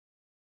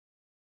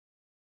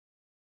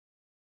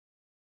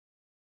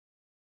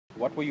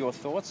What were your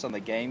thoughts on the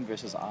game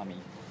versus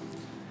Army?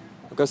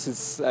 Because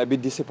it's a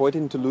bit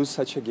disappointing to lose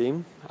such a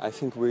game. I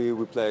think we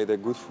played a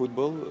good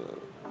football.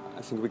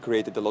 I think we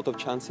created a lot of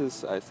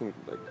chances. I think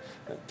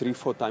like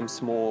 3-4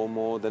 times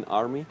more than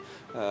Army.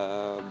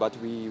 But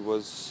we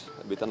was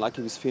a bit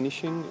unlucky with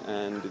finishing,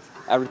 and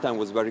every time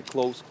was very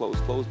close.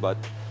 But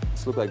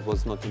it looked like it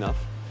was not enough.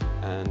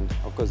 And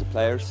of course the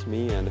players,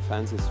 me and the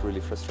fans is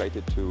really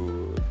frustrated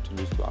to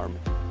lose to Army.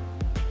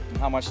 And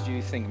how much do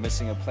you think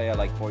missing a player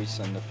like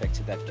Boyson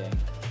affected that game?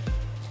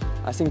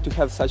 I think to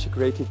have such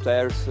creative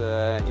players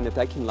in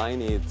attacking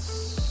line,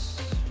 it's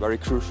very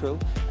crucial.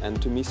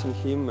 And to missing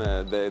him,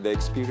 the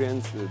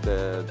experience,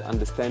 the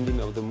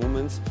understanding of the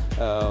movements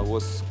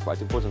was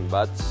quite important.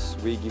 But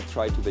we give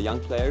try to the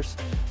young players,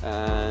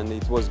 and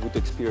it was good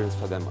experience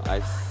for them.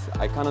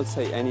 I cannot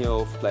say any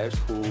of players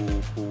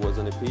who was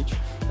on the pitch.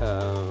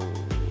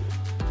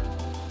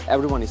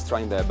 Everyone is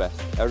trying their best.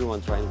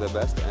 Everyone trying their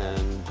best,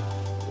 and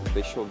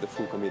they showed the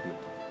full commitment.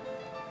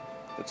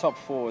 The top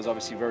four is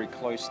obviously very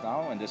close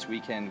now, and this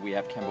weekend we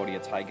have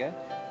Cambodian Tiger.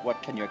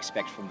 What can you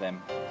expect from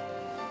them?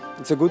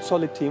 It's a good,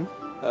 solid team.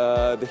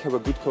 They have a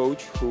good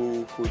coach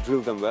who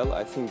drilled them well.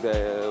 I think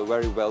they're a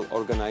very well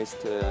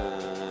organized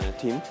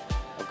team,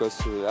 because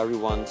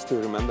everyone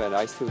still remember, and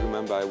I still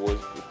remember I was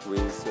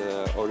with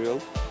Oriol.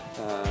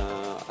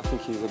 I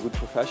think he's a good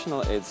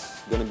professional.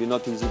 It's going to be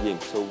not easy game,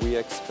 so we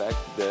expect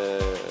the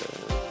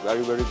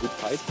very good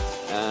fight,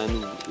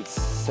 and it's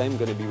same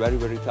going to be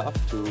very tough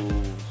to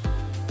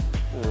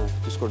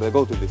score the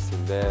goal to this team.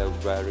 They're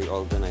very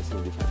organized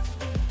in defense.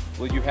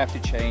 Will you have to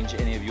change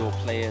any of your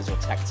players or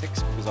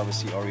tactics, because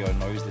obviously Oriol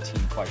knows the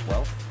team quite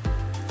well?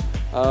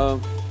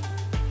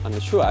 I'm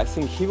not sure. I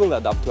think he will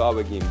adapt to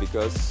our game,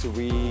 because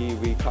we're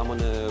going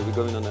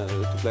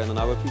to play on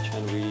our pitch,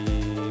 and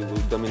we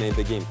will dominate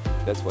the game.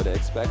 That's what I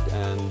expect,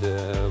 and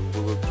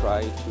we will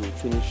try to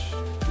finish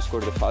to score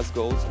the fast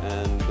goals,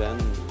 and then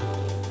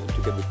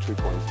to get the 3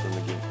 points from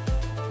the game.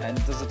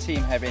 And does the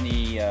team have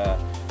any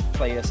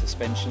player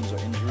suspensions or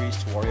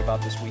injuries to worry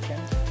about this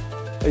weekend?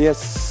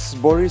 Yes,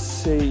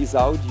 Boris is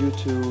out due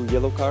to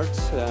yellow cards,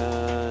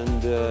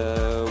 and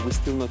we're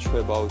still not sure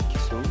about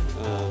Kisum,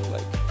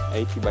 like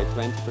 80 by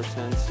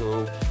 20%,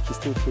 so he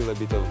still feels a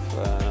bit of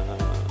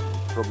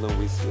problem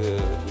with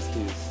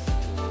his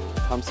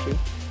hamstring,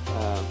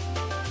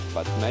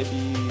 but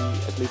maybe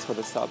at least for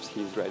the subs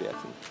he's ready, I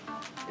think.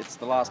 It's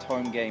the last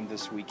home game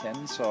this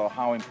weekend, so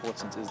how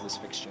important is this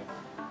fixture?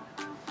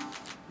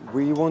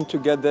 We want to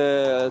get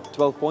the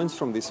 12 points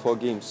from these 4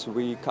 games.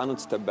 We cannot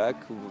step back.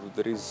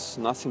 There is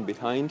nothing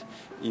behind.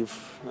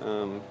 If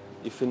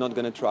we're not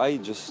going to try,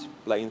 just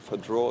playing for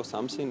draw or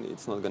something,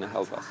 it's not going to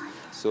help us.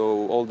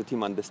 So all the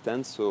team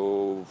understands.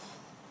 So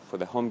for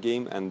the home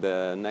game and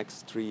the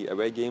next 3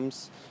 away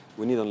games,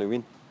 we need only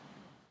win.